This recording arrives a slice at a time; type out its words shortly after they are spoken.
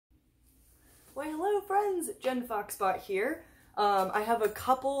Why hello friends, Jen Foxbot here. I have a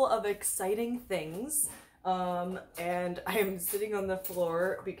couple of exciting things and I am sitting on the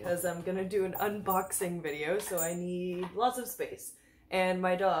floor because I'm gonna do an unboxing video, so I need lots of space. And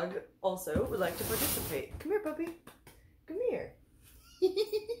my dog also would like to participate. Come here, puppy. Come here.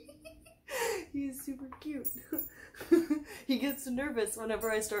 He's super cute. He gets nervous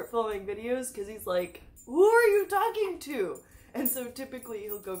whenever I start filming videos because he's like, who are you talking to? And so typically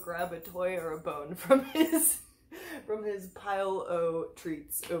he'll go grab a toy or a bone from his pile o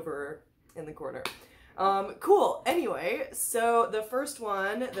treats over in the corner. Cool. Anyway, so the first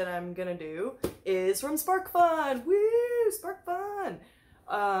one that I'm gonna do is from Sparkfun. Woo! Sparkfun!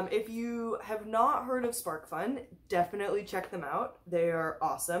 If you have not heard of Sparkfun, definitely check them out. They are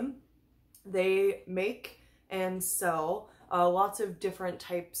awesome. They make and sell lots of different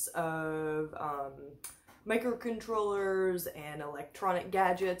types of microcontrollers and electronic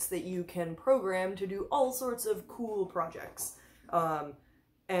gadgets that you can program to do all sorts of cool projects.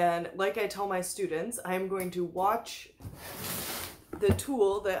 And like I tell my students, I'm going to watch the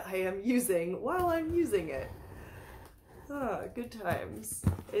tool that I am using while I'm using it. Ah, good times.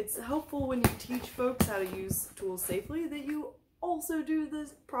 It's helpful when you teach folks how to use tools safely that you also do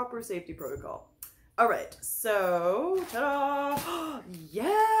the proper safety protocol. Alright, so, ta-da!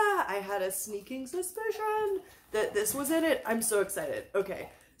 Yeah! I had a sneaking suspicion that this was in it. I'm so excited. Okay,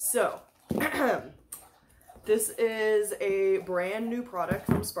 so, this is a brand new product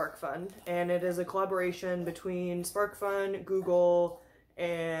from Sparkfun, and it is a collaboration between Sparkfun, Google,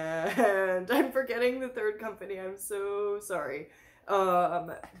 and I'm forgetting the third company. I'm so sorry.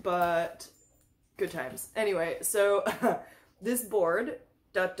 But good times. Anyway, so this board,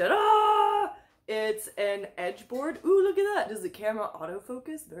 da-da-da! It's an Edge board. Ooh, look at that. Does the camera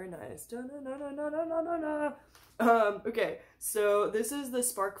autofocus? Very nice. Okay, so this is the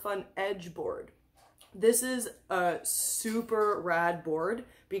Sparkfun Edge board. This is a super rad board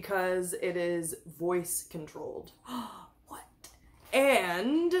because it is voice controlled. What?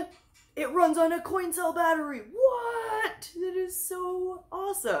 And it runs on a coin cell battery. What? That is so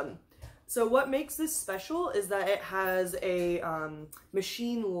awesome. So what makes this special is that it has a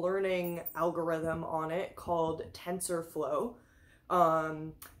machine learning algorithm on it called TensorFlow.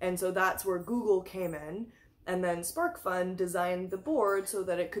 And so that's where Google came in. And then Sparkfun designed the board so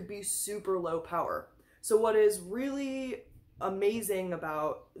that it could be super low power. So what is really amazing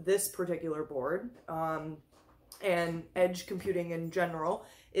about this particular board, and edge computing in general,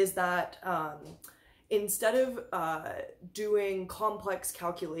 is that instead of doing complex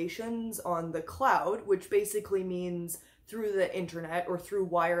calculations on the cloud, which basically means through the internet or through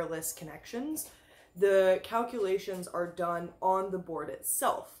wireless connections, the calculations are done on the board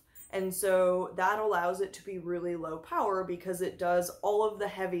itself. And so that allows it to be really low power because it does all of the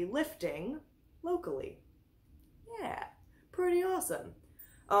heavy lifting locally. Yeah, pretty awesome.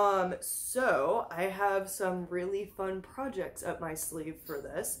 So I have some really fun projects up my sleeve for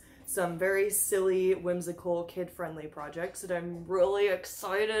this. Some very silly, whimsical, kid-friendly projects that I'm really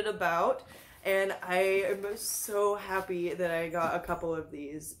excited about. And I am so happy that I got a couple of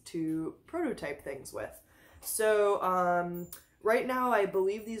these to prototype things with. So, right now I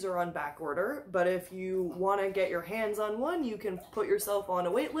believe these are on back order, but if you want to get your hands on one, you can put yourself on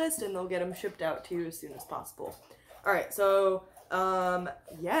a wait list and they'll get them shipped out to you as soon as possible. Alright, so,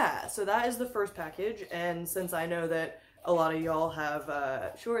 yeah, so that is the first package, and since I know that a lot of y'all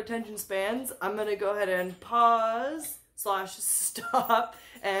have short attention spans, I'm gonna go ahead and pause/stop,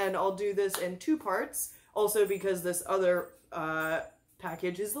 and I'll do this in two parts, also because this other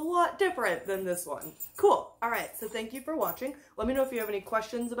package is a lot different than this one. Cool. Alright, so thank you for watching. Let me know if you have any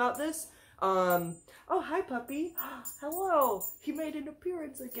questions about this. Oh, hi puppy. Hello. He made an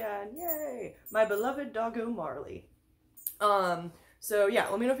appearance again. Yay. My beloved doggo Marley. So yeah,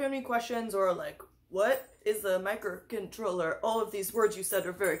 let me know if you have any questions or like, what is the microcontroller? All of these words you said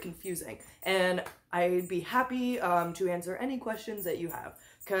are very confusing. And I'd be happy to answer any questions that you have.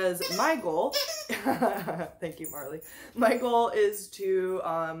 Because my goal, thank you Marley, my goal is to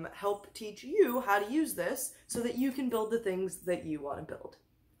help teach you how to use this so that you can build the things that you want to build.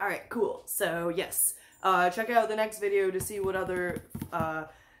 Alright, cool. So yes, check out the next video to see what other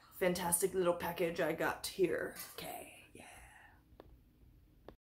fantastic little package I got here. Okay.